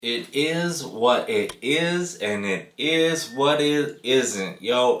It is what it is, and it is what it isn't.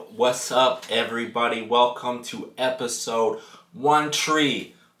 Yo, what's up, everybody? Welcome to episode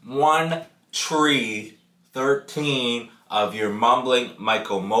 13 of Your Mumbling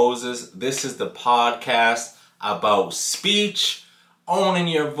Michael Moses. This is the podcast about speech, owning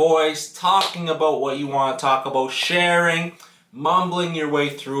your voice, talking about what you want to talk about, sharing, mumbling your way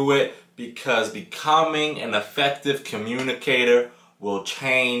through it, because becoming an effective communicator will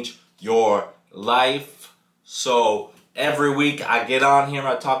change your life. So every week I get on here,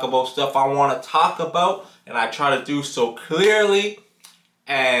 I talk about stuff I want to talk about, and I try to do so clearly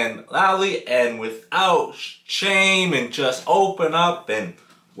and loudly and without shame, and just open up and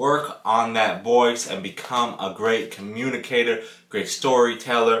work on that voice and become a great communicator, great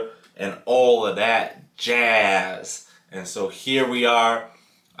storyteller, and all of that jazz. And so here we are.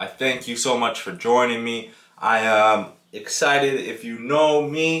 I thank you so much for joining me. I am excited. If you know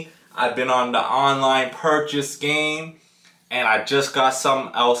me, I've been on the online purchase game, and I just got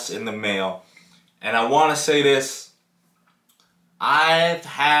something else in the mail. And I want to say this. I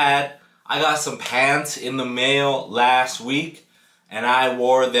got some pants in the mail last week, and I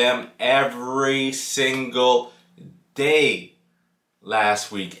wore them every single day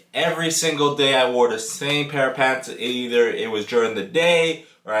last week. Every single day I wore the same pair of pants. Either it was during the day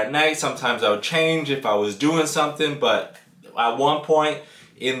or at night. Sometimes I would change if I was doing something, but at one point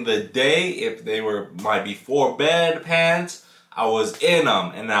in the day, if they were my before bed pants, I was in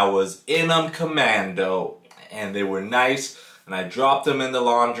them, and I was in them commando, and they were nice, and I dropped them in the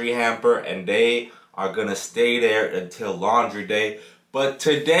laundry hamper, and they are gonna stay there until laundry day. But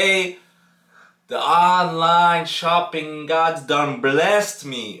today, the online shopping gods done blessed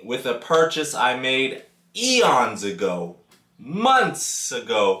me with a purchase I made eons ago. Months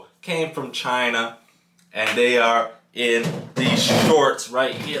ago, came from China, and they are in these shorts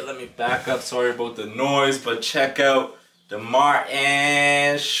right here. Let me back up, sorry about the noise, but check out the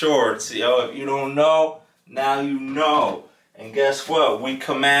Martin shorts. Yo, if you don't know, now you know. And guess what? We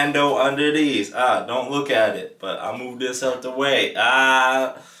commando under these. Don't look at it, but I'll move this out the way.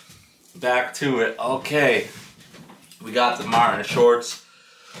 Back to it. Okay, we got the Martin shorts.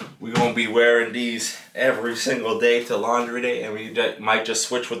 We're going to be wearing these every single day till laundry day, and we might just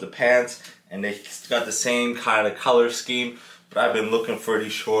switch with the pants, and they got the same kind of color scheme, but I've been looking for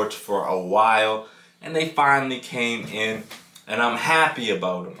these shorts for a while, and they finally came in, and I'm happy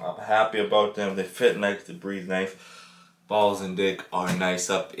about them. I'm happy about them. They fit nice, they breathe nice. Balls and dick are nice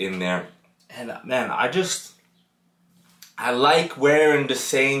up in there. And man, I like wearing the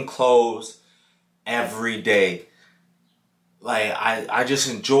same clothes every day. Like, I just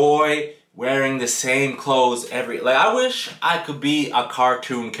enjoy wearing the same clothes I wish I could be a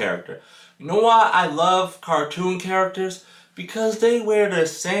cartoon character. You know why I love cartoon characters? Because they wear the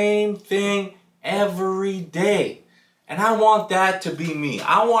same thing every day. And I want that to be me.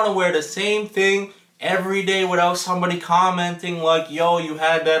 I want to wear the same thing every day without somebody commenting like, yo, you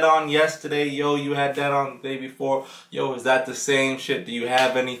had that on yesterday, yo, you had that on the day before, yo, is that the same shit, do you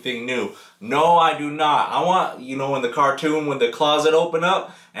have anything new? No, I do not. I want, in the cartoon when the closet open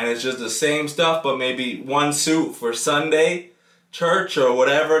up and it's just the same stuff, but maybe one suit for Sunday, church or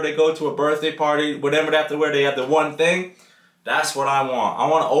whatever, they go to a birthday party, whatever they have to wear, they have the one thing. That's what I want. I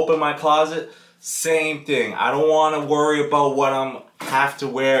want to open my closet, same thing. I don't want to worry about what I'm have to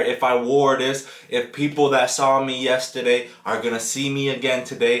wear if I wore this, if people that saw me yesterday are gonna see me again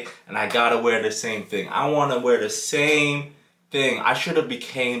today, and I gotta wear the same thing. I want to wear the same thing. I should have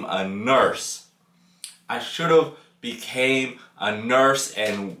became a nurse. I should have became a nurse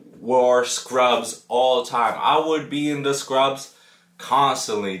and wore scrubs all the time. I would be in the scrubs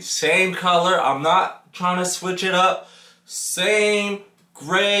constantly. Same color. I'm not trying to switch it up. Same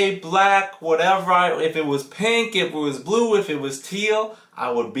gray, black, whatever. If it was pink, if it was blue, if it was teal,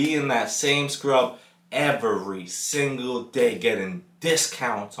 I would be in that same scrub every single day, getting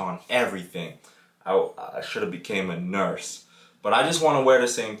discounts on everything. I should have became a nurse, but I just want to wear the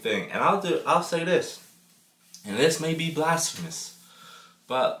same thing. And I'll say this, and this may be blasphemous,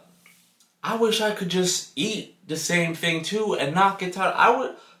 but I wish I could just eat the same thing too and not get tired.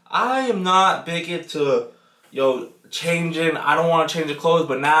 I am not big into changing. I don't want to change the clothes,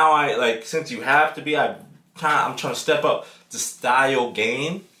 but now since you have to be, I'm trying to step up the style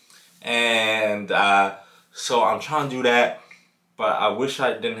game, and so I'm trying to do that. But I wish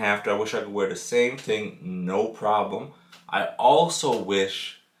I didn't have to. I wish I could wear the same thing, no problem. I also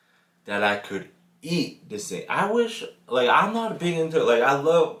wish that I could eat the same. I wish, I'm not big into I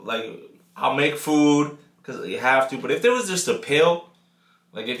love, I'll make food because you have to, but if there was just a pill,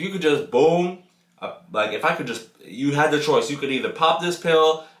 if you could just boom, if I could just you had the choice. You could either pop this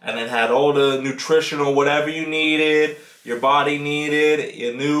pill and it had all the nutritional whatever you needed, your body needed,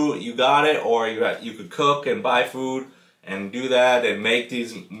 you knew you got it, or you could cook and buy food and do that and make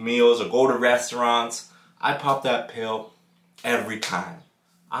these meals or go to restaurants. I pop that pill every time.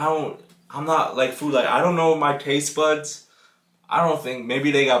 I'm not like food, like I don't know my taste buds. I don't think,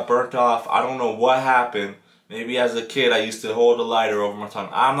 maybe they got burnt off. I don't know what happened. Maybe as a kid I used to hold a lighter over my tongue.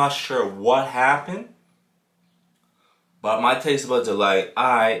 I'm not sure what happened. But my taste buds are like,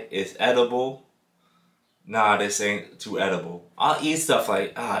 alright, it's edible. Nah, this ain't too edible. I'll eat stuff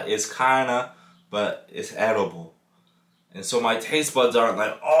like, it's kinda, but it's edible. And so my taste buds aren't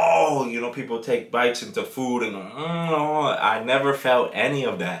like, oh, you know, people take bites into food and go, I never felt any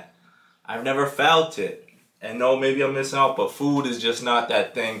of that. I've never felt it. And no, maybe I'm missing out, but food is just not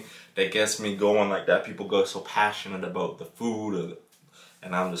that thing that gets me going like that. People go so passionate about the food.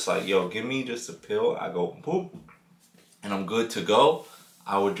 And I'm just like, yo, give me just a pill. I go, boop, and I'm good to go.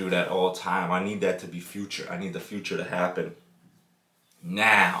 I would do that all the time. I need that to be future. I need the future to happen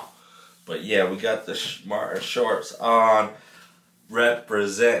now. But yeah, we got the smart shorts on,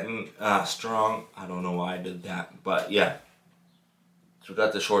 representing strong. I don't know why I did that, but yeah. So we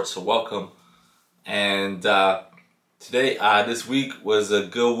got the shorts, so welcome. And today, this week was a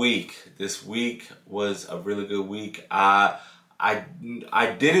good week. This week was a really good week. I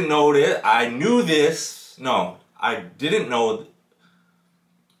didn't know this. I knew this. No, I didn't know.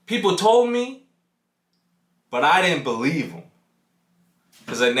 People told me, but I didn't believe them.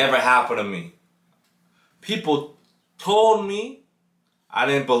 Because it never happened to me. People told me, I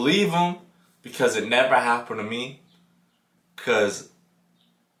didn't believe them because it never happened to me. Because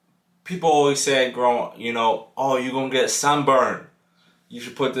people always said, you know, oh, you're going to get sunburned. You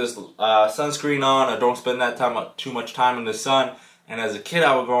should put this sunscreen on or don't spend too much time in the sun. And as a kid,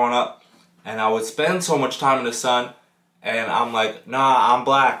 I was growing up and I would spend so much time in the sun. And I'm like, nah, I'm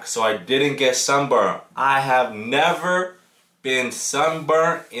black. So I didn't get sunburned. I have never been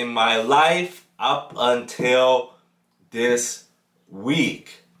sunburnt in my life up until this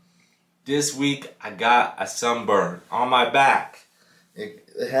week. This week I got a sunburn on my back. It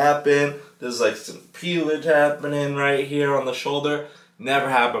happened. There's like some peelage happening right here on the shoulder. Never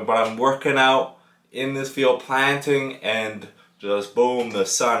happened, but I'm working out in this field planting and just boom, the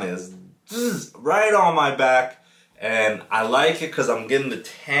sun is right on my back. And I like it because I'm getting the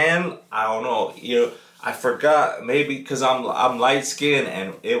tan. I don't know, I forgot, maybe because I'm light skinned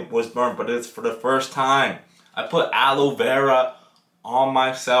and it was burnt, but it's for the first time. I put aloe vera on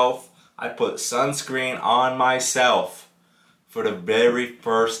myself. I put sunscreen on myself for the very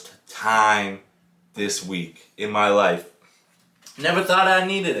first time this week in my life. Never thought I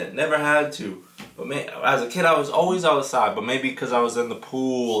needed it. Never had to. But as a kid, I was always outside. But maybe because I was in the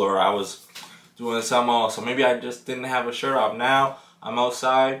pool or I was doing something else. So maybe I just didn't have a shirt off. Now I'm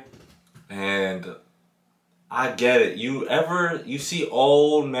outside and I get it. You see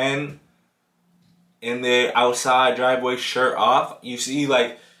old men in their outside driveway shirt off? You see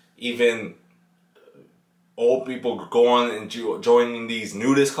like even old people going and joining these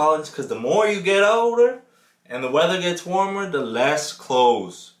nudist colonies? Because the more you get older and the weather gets warmer, the less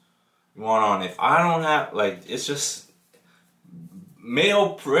clothes you want on. If I don't have, like, it's just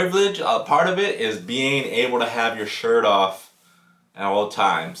male privilege. Part of it is being able to have your shirt off at all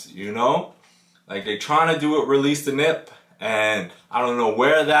times, you know? Like, they're trying to do it, release the nip, and I don't know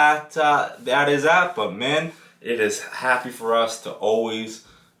where that is at, but man, it is happy for us to always,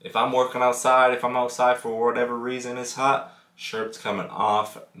 if I'm working outside, if I'm outside for whatever reason it's hot, shirt's coming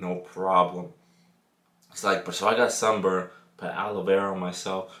off, no problem. It's like, so I got sunburn, put aloe vera on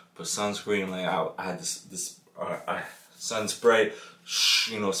myself, put sunscreen, like I had this sun spray,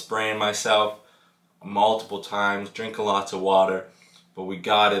 spraying myself multiple times, drinking lots of water, but we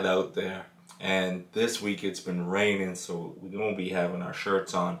got it out there. And this week it's been raining, so we won't be having our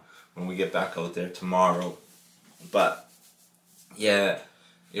shirts on when we get back out there tomorrow. But yeah,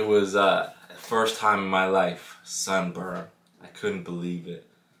 it was first time in my life, sunburn. I couldn't believe it.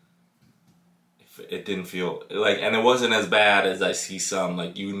 It didn't feel like, and it wasn't as bad as I see some.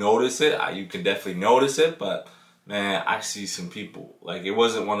 Like, you notice it, you can definitely notice it, but man, I see some people, like, it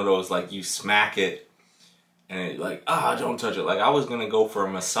wasn't one of those like you smack it and it like, don't touch it. Like, I was gonna go for a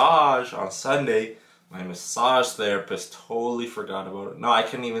massage on Sunday. My massage therapist totally forgot about it. No, I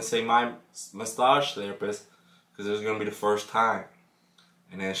couldn't even say my massage therapist because it was gonna be the first time,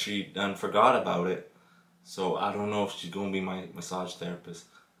 and then she done forgot about it. So I don't know if she's gonna be my massage therapist.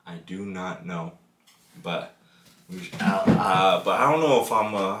 I do not know, but I don't know if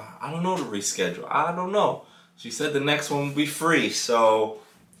I don't know to reschedule. I don't know. She said the next one will be free, so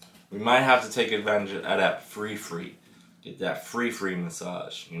we might have to take advantage of that free. Get that free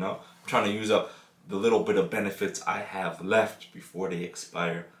massage, you know? I'm trying to use up the little bit of benefits I have left before they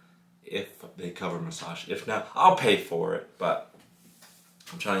expire, if they cover massage. If not, I'll pay for it, but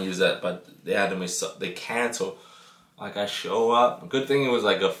I'm trying to use that. But they cancel. Like, I show up. Good thing it was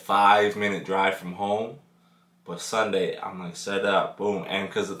like a 5-minute drive from home. But Sunday, I'm like set up, boom. And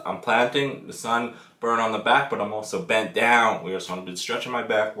because I'm planting, the sun burned on the back, but I'm also bent down. So I've been stretching my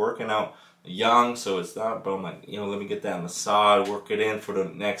back, working out young, so it's not, but I'm like, you know, let me get that massage, work it in for the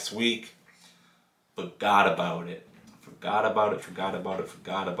next week. Forgot about it.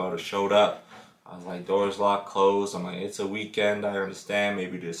 Showed up. I was like, doors locked, closed. I'm like, it's a weekend, I understand.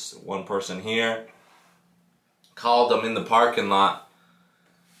 Maybe there's one person here. Called them in the parking lot.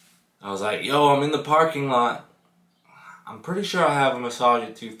 I was like, yo, I'm in the parking lot. I'm pretty sure I have a massage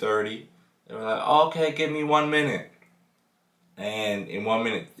at 2:30. They were like, oh, okay, give me 1 minute. And in 1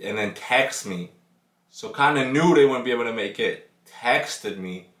 minute, and then text me. So kind of knew they wouldn't be able to make it. Texted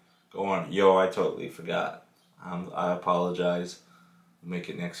me, going, yo, I totally forgot. I apologize. Make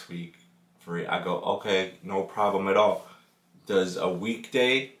it next week free. I go, okay, no problem at all. Does a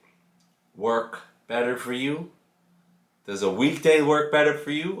weekday work better for you? Does a weekday work better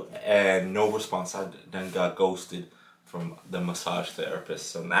for you? And no response. I then got ghosted from the massage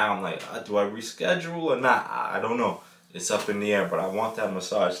therapist. So now I'm like, do I reschedule or not? I don't know. It's up in the air, but I want that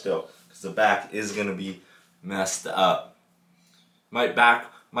massage still, because the back is going to be messed up. My back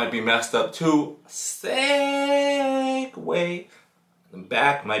might be messed up too. Segue. The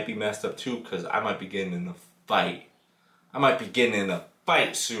back might be messed up too, because I might be getting in a fight. I might be getting in a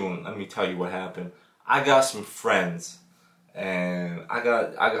fight soon. Let me tell you what happened. I got some friends, and I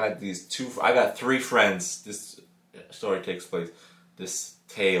got three friends. This story takes place. This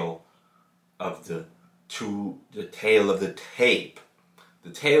tale of the tape.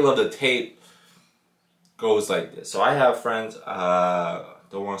 The tale of the tape goes like this. So I have friends,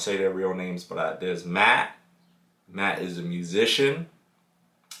 don't want to say their real names, but there's Matt. Matt is a musician,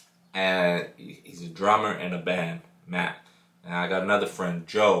 and he's a drummer in a band, Matt. And I got another friend,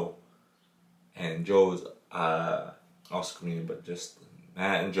 Joe. And Joe's also a comedian, but just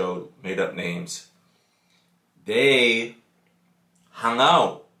Matt and Joe made up names. They hung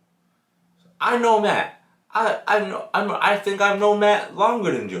out. I know Matt. I think I've known Matt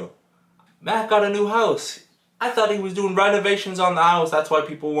longer than Joe. Matt got a new house. I thought he was doing renovations on the house. That's why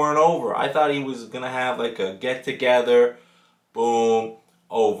people weren't over. I thought he was gonna have like a get together. Boom,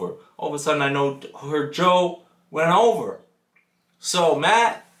 over. All of a sudden, I heard Joe went over. So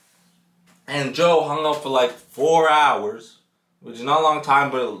Matt and Joe hung out for like 4 hours, which is not a long time,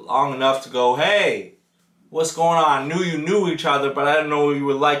 but long enough to go, hey, what's going on? I knew you knew each other, but I didn't know you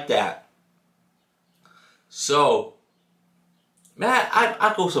were like that. So, Matt,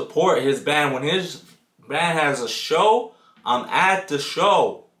 I go support his band. When his band has a show, I'm at the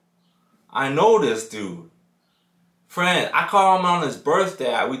show. I know this dude. Friend, I call him on his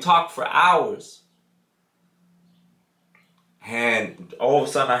birthday. We talked for hours. And all of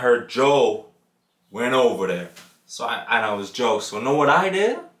a sudden I heard Joe went over there. So I was Joe. So know what I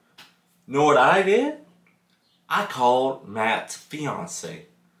did? I called Matt's fiance.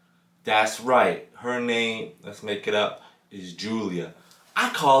 That's right. Her name, let's make it up, is Julia. I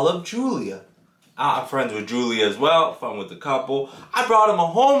call up Julia. I'm friends with Julia as well. Fun with the couple. I brought him a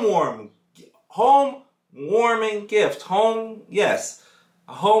home warming gift. A home warming gift.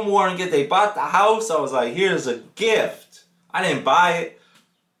 They bought the house. I was like, here's a gift. I didn't buy it,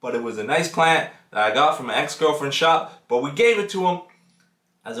 but it was a nice plant that I got from an ex-girlfriend's shop. But we gave it to him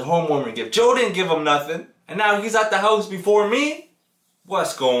as a home warming gift. Joe didn't give him nothing, and now he's at the house before me.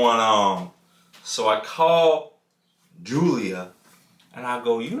 What's going on? So I call Julia, and I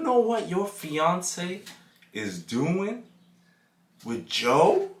go, you know what your fiance is doing with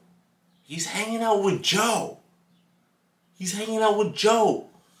Joe? He's hanging out with Joe. And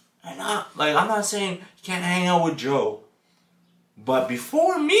I'm not saying you can't hang out with Joe. But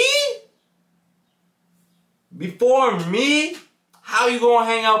before me? How you gonna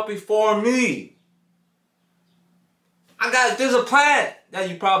hang out before me? There's a plant that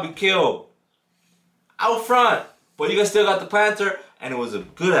you probably killed out front, but you still got the planter, and it was a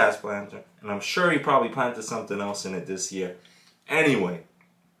good ass planter, and I'm sure he probably planted something else in it this year. Anyway,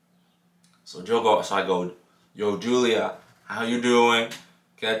 so I go, yo, Julia, how you doing?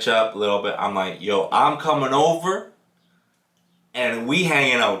 Catch up a little bit. I'm like, yo, I'm coming over, and we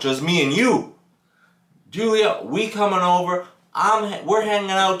hanging out, just me and you. Julia, we coming over. We're hanging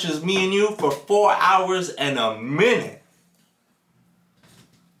out, just me and you, for 4 hours and a minute.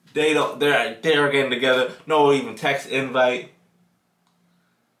 They're getting together. No even text invite.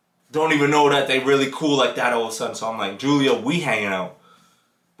 don't even know that they really cool like that all of a sudden. So I'm like, Julia, we hanging out.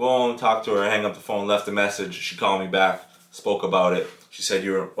 Boom, talked to her, hang up the phone, left a message. She called me back, spoke about it. She said,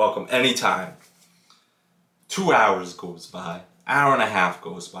 you're welcome anytime. 2 hours goes by. Hour and a half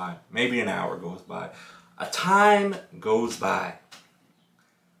goes by. Maybe an hour goes by. A time goes by.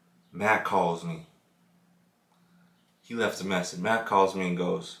 Matt calls me. He left a message. Matt calls me and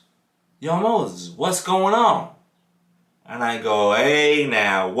goes, yo, Moses, what's going on? And I go, hey,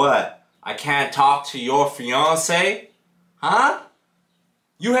 now, what? I can't talk to your fiance? Huh?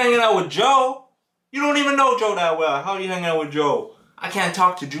 You hanging out with Joe? You don't even know Joe that well. How are you hanging out with Joe? I can't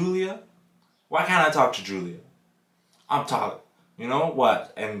talk to Julia? Why can't I talk to Julia? I'm talking. You know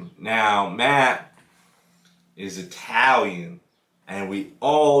what? And now Matt is Italian. And we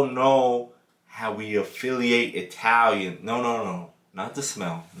all know how we affiliate Italian. No. Not the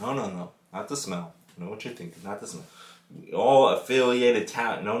smell. No. Not the smell. You know what you're thinking. Not the smell. We all affiliate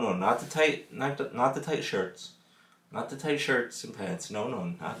Italian. No. Not the tight shirts. Not the tight shirts and pants. No,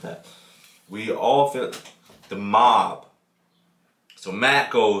 not that. We all feel the mob. So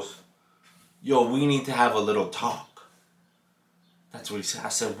Matt goes, yo, we need to have a little talk. That's what he said. I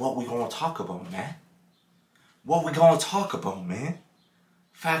said, what we gonna talk about, Matt? What we gonna talk about, man?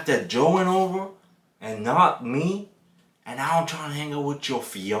 Fact that Joe went over and not me, and now I'm trying to hang out with your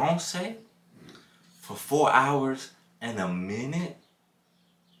fiance for 4 hours and a minute?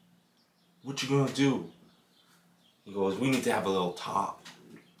 What you gonna do? He goes, we need to have a little talk.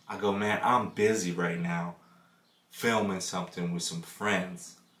 I go, man, I'm busy right now filming something with some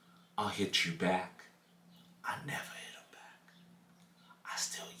friends. I'll hit you back. I never hit him back. I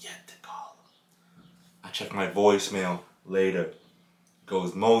still yet to call him. I check my voicemail later.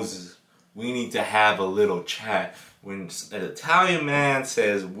 Goes, Moses, we need to have a little chat. When an Italian man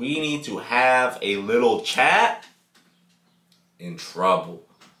says we need to have a little chat, in trouble.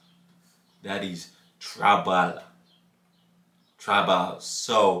 That is trouble. Trouble.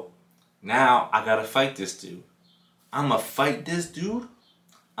 So now I gotta fight this dude. I'ma fight this dude.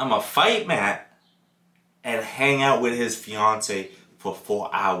 I'ma fight Matt and hang out with his fiance for 4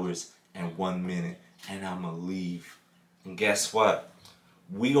 hours and 1 minute, and I'ma leave. And guess what?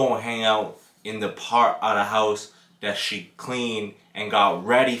 We gonna hang out in the part of the house that she cleaned and got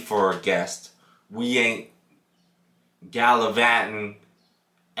ready for a guest. We ain't gallivanting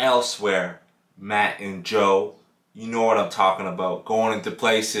elsewhere, Matt and Joe. You know what I'm talking about. Going into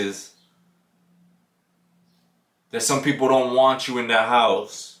places that some people don't want you in their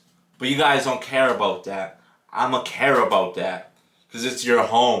house. But you guys don't care about that. I'ma care about that. Because it's your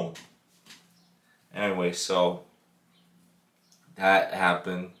home. Anyway, so that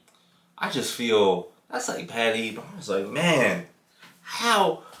happened. I just feel that's like petty. But I was like, man,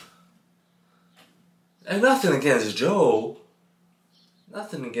 how? And nothing against Joe.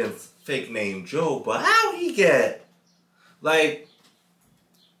 Nothing against fake name Joe. But how he get? Like,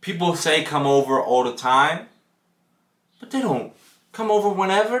 people say come over all the time. But they don't come over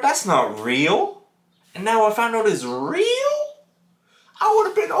whenever. That's not real. And now if I know this real, I would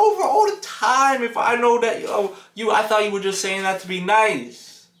have been over all the time if I know that I thought you were just saying that to be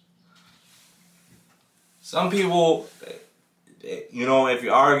nice. Some people, you know, if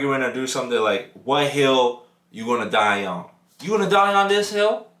you're arguing or do something like, what hill you gonna die on? You gonna die on this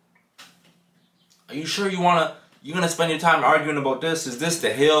hill? Are you sure you're gonna spend your time arguing about this? Is this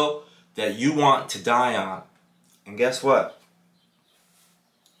the hill that you want to die on? And guess what?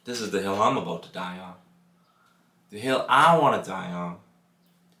 This is the hill I'm about to die on. The hill I want to die on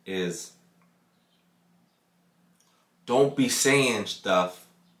is don't be saying stuff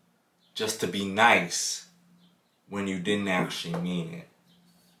just to be nice when you didn't actually mean it.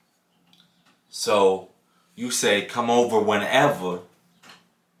 So you say come over whenever,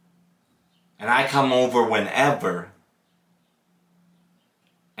 and I come over whenever,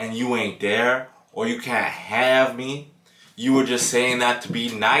 and you ain't there, or you can't have me. You were just saying that to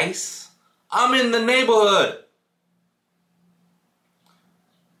be nice. I'm in the neighborhood.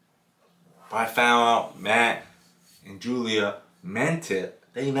 But I found out Matt and Julia meant it.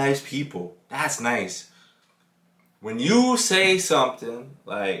 They nice people. That's nice. When you say something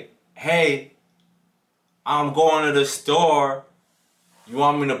like, hey, I'm going to the store. You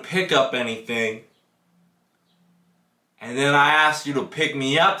want me to pick up anything? And then I asked you to pick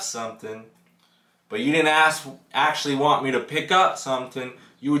me up something. But you didn't actually want me to pick up something.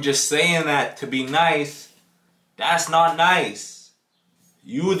 You were just saying that to be nice. That's not nice.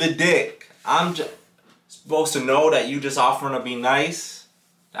 You the dick. I'm just supposed to know that you just offering to be nice?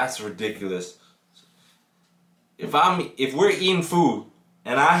 That's ridiculous. If we're eating food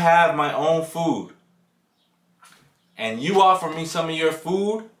and I have my own food and you offer me some of your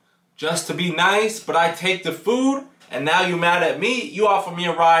food, just to be nice, but I take the food, and now you mad at me? You offer me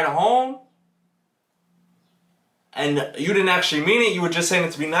a ride home, and you didn't actually mean it. You were just saying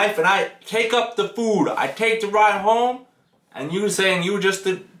it to be nice, and I take up the food. I take the ride home, and you saying you were just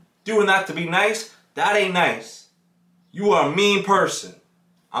doing that to be nice? That ain't nice. You are a mean person.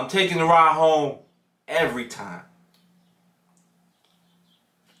 I'm taking the ride home every time.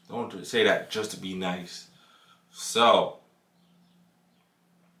 Don't say that just to be nice. So,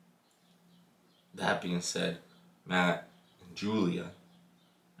 that being said, Matt and Julia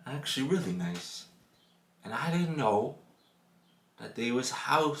are actually really nice. And I didn't know that there was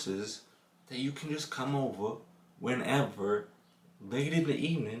houses that you can just come over whenever, late in the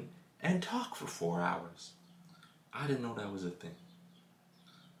evening, and talk for 4 hours. I didn't know that was a thing.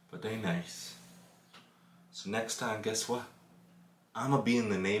 But they nice. So next time, guess what? I'ma be in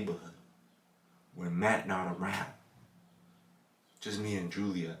the neighborhood where Matt not around. Just me and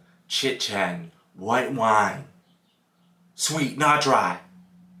Julia chit-chatting, white wine, sweet, not dry.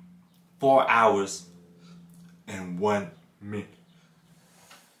 4 hours and 1 minute.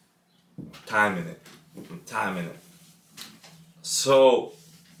 Timing it. So,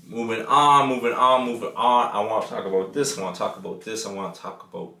 moving on. I want to talk about this, I want to talk about this.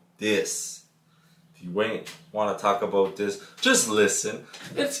 If you want to talk about this, just listen.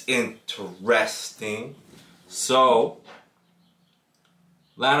 It's interesting. So,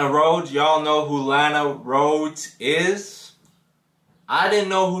 Lana Rhoades, y'all know who Lana Rhoades is? I didn't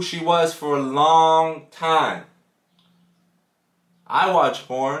know who she was for a long time. I watch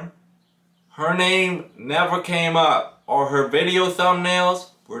porn. Her name never came up, or her video thumbnails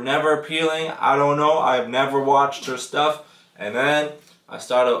were never appealing. I don't know. I've never watched her stuff. And then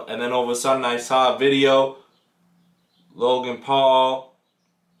all of a sudden I saw a video. Logan Paul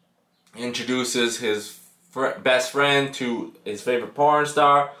introduces his best friend to his favorite porn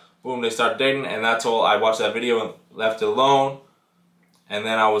star. Boom, they start dating, and that's all. I watched that video and left it alone. And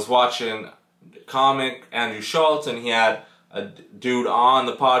then I was watching comic Andrew Schultz, and he had a dude on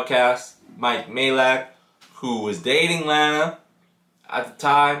the podcast, Mike Malak, who was dating Lana at the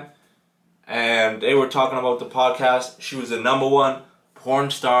time, and they were talking about the podcast. She was the #1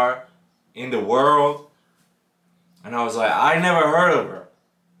 porn star in the world, and I was like, I never heard of her.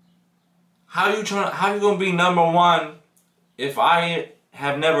 How you gonna be #1 if I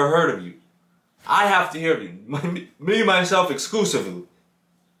have never heard of you? I have to hear of you, me myself exclusively.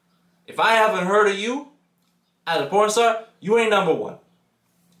 If I haven't heard of you as a porn star, you ain't #1.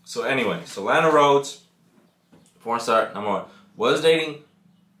 So anyway, so Lana Rhoades, porn star #1, was dating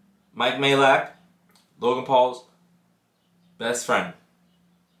Mike Malak, Logan Paul's best friend.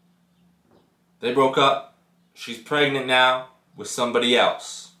 They broke up. She's pregnant now with somebody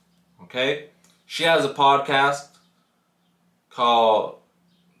else. Okay? She has a podcast called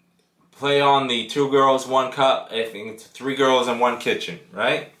Play on the 2 Girls, 1 Cup. I think it's 3 Girls in 1 Kitchen,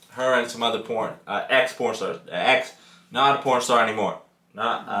 right? Her and some other ex-porn stars. Ex, not a porn star anymore.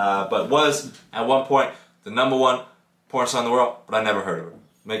 But was at one point the #1 porn star in the world, but I never heard of her.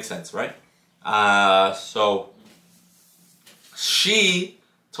 Makes sense, right? So she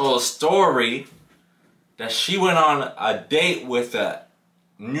told a story that she went on a date with a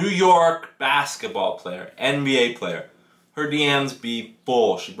New York basketball player, NBA player. Her DMs be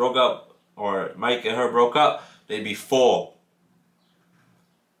full. She broke up, or Mike and her broke up, they'd be full.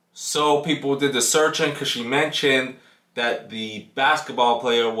 So people did the searching because she mentioned that the basketball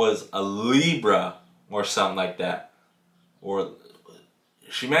player was a Libra or something like that. Or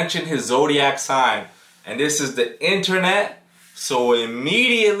she mentioned his zodiac sign. And this is the internet. So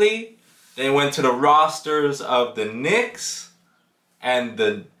immediately they went to the rosters of the Knicks and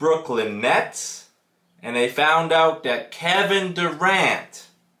the Brooklyn Nets. And they found out that Kevin Durant.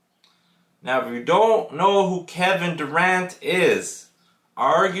 Now if you don't know who Kevin Durant is,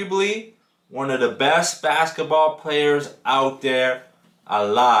 arguably one of the best basketball players out there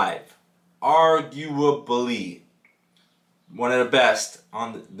alive. Arguably one of the best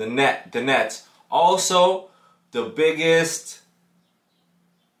on the Nets. Also the biggest,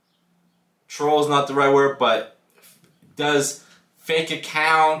 troll's not the right word, but does fake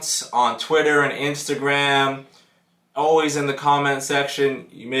accounts on Twitter and Instagram, always in the comment section.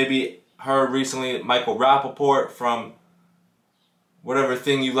 You maybe heard recently Michael Rappaport from whatever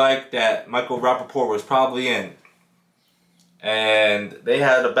thing you like that Michael Rappaport was probably in. And they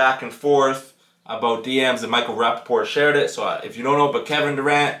had a back and forth about DMs and Michael Rappaport shared it. So if you don't know, but Kevin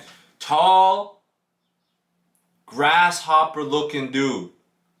Durant, tall, grasshopper looking dude.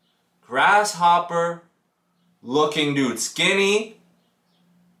 Grasshopper looking dude. Skinny,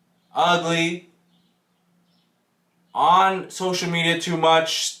 ugly, on social media too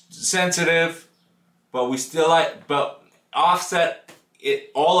much, sensitive, but we still like, but Offset,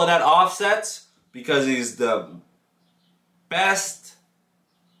 all of that offsets because he's the best,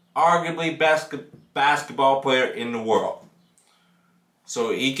 arguably best basketball player in the world.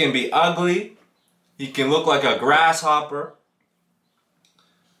 So he can be ugly, he can look like a grasshopper,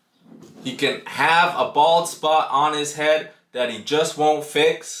 he can have a bald spot on his head that he just won't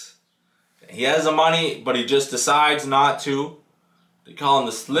fix. He has the money, but he just decides not to. They call him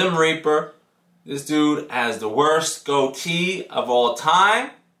the Slim Reaper. This dude has the worst goatee of all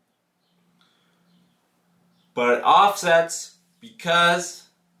time. But it offsets because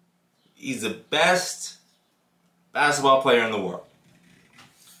he's the best basketball player in the world.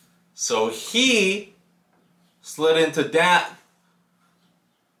 So he slid into that.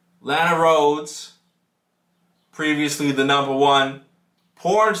 Lana Rhoades, previously the #1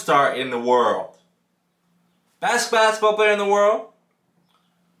 porn star in the world. Best basketball player in the world?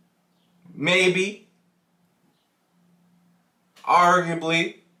 Maybe.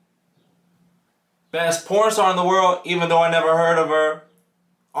 Arguably. Best porn star in the world, even though I never heard of her.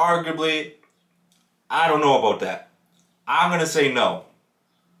 Arguably. I don't know about that. I'm going to say no.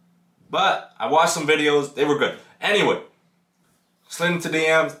 But I watched some videos. They were good. Anyway. Slid into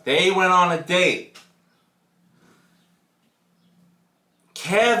DMs. They went on a date.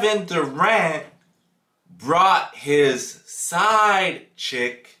 Kevin Durant brought his side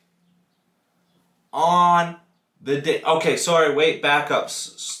chick on the date. Okay, sorry, wait, back up.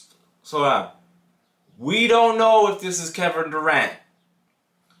 Slow down. We don't know if this is Kevin Durant.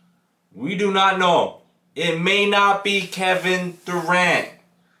 We do not know. It may not be Kevin Durant.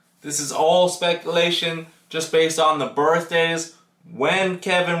 This is all speculation just based on the birthdays, when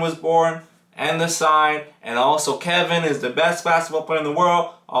Kevin was born, and the sign. And also Kevin is the best basketball player in the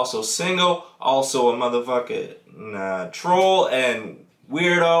world. Also single. Also a motherfucking troll and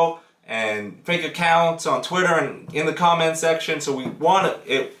weirdo and fake accounts on Twitter and in the comment section. So we want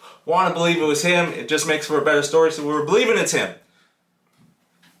to believe it was him. It just makes for a better story. So we're believing it's him.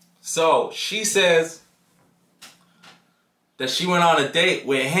 So she says that she went on a date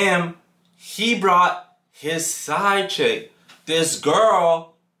with him. He brought his side chick. This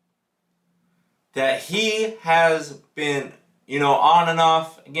girl that he has been, on and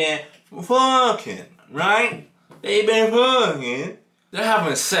off again, fucking, right? They've been fucking. They're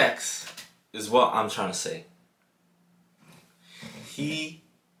having sex, is what I'm trying to say. He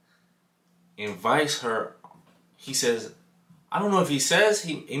invites her. He says, I don't know if he says,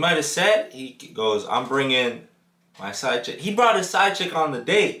 he might have said, he goes, I'm bringing my side chick. He brought his side chick on the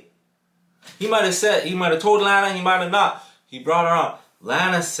date. He might have said, he might have told Lana, he might have not. He brought her on.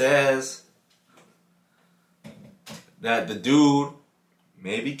 Lana says that the dude,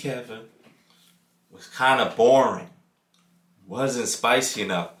 maybe Kevin, was kind of boring. Wasn't spicy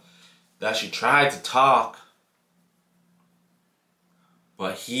enough. That she tried to talk,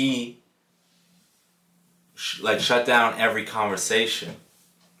 but he shut down every conversation.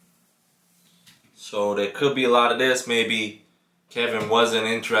 So there could be a lot of this. Maybe Kevin wasn't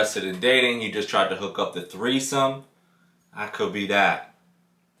interested in dating. He just tried to hook up the threesome. That could be that.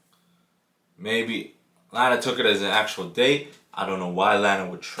 Maybe Lana took it as an actual date. I don't know why Lana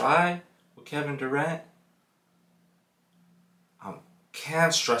would try with Kevin Durant. I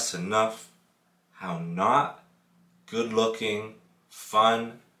can't stress enough how not good looking,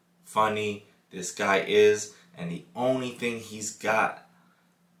 funny this guy is. And the only thing he's got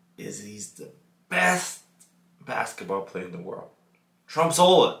is he's the best basketball player in the world. Trumps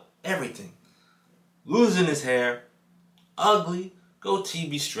all everything. Losing his hair. Ugly, goatee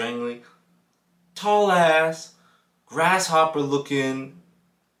be strangling, tall ass, grasshopper looking,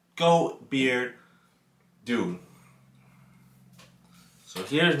 goat beard, dude. So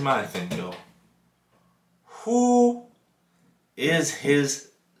here's my thing, yo. Who is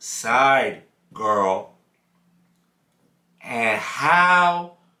his side girl, and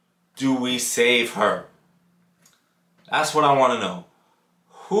how do we save her? That's what I want to know.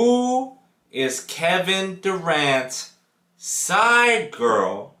 Who is Kevin Durant's side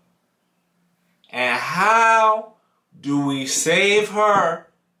girl, and how do we save her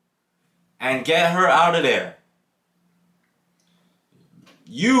and get her out of there?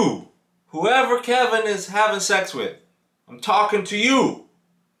 You, whoever Kevin is having sex with, I'm talking to you.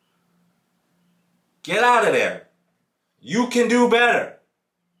 Get out of there. You can do better.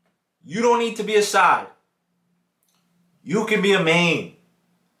 You don't need to be a side. You can be a main.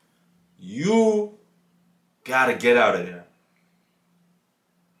 You gotta get out of there.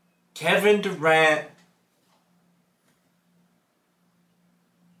 Kevin Durant,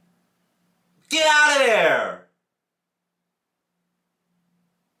 get out of there!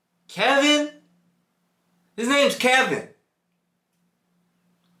 Kevin? His name's Kevin.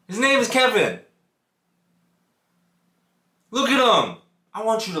 His name is Kevin. Look at him. I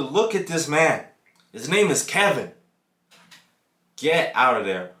want you to look at this man. His name is Kevin. Get out of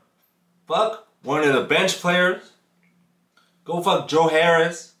there. Fuck one of the bench players. Go fuck Joe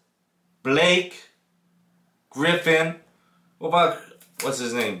Harris, Blake, Griffin. What about, what's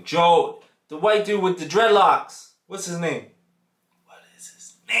his name? Joe, the white dude with the dreadlocks. What's his name? What is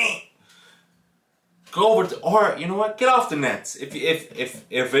his name? Go over to, or you know what? Get off the Nets. If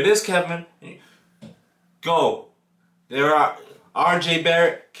it is Kevin, go. There are RJ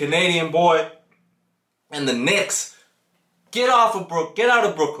Barrett, Canadian boy, and the Knicks. Get out of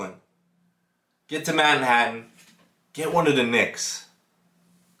Brooklyn. Get to Manhattan. Get one of the Knicks.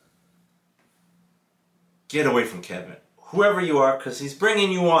 Get away from Kevin. Whoever you are, because he's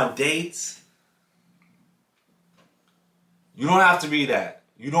bringing you on dates. You don't have to be that.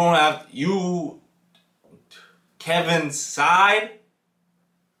 Kevin's side.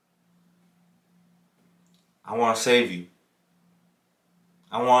 I want to save you.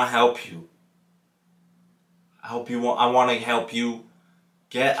 I want to help you. I want to help you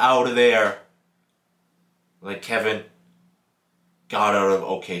get out of there like Kevin got out of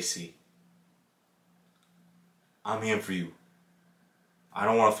OKC. I'm here for you. I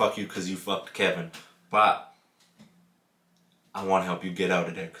don't want to fuck you because you fucked Kevin, but I want to help you get out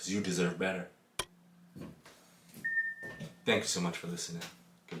of there because you deserve better. Thank you so much for listening.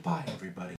 Goodbye, everybody.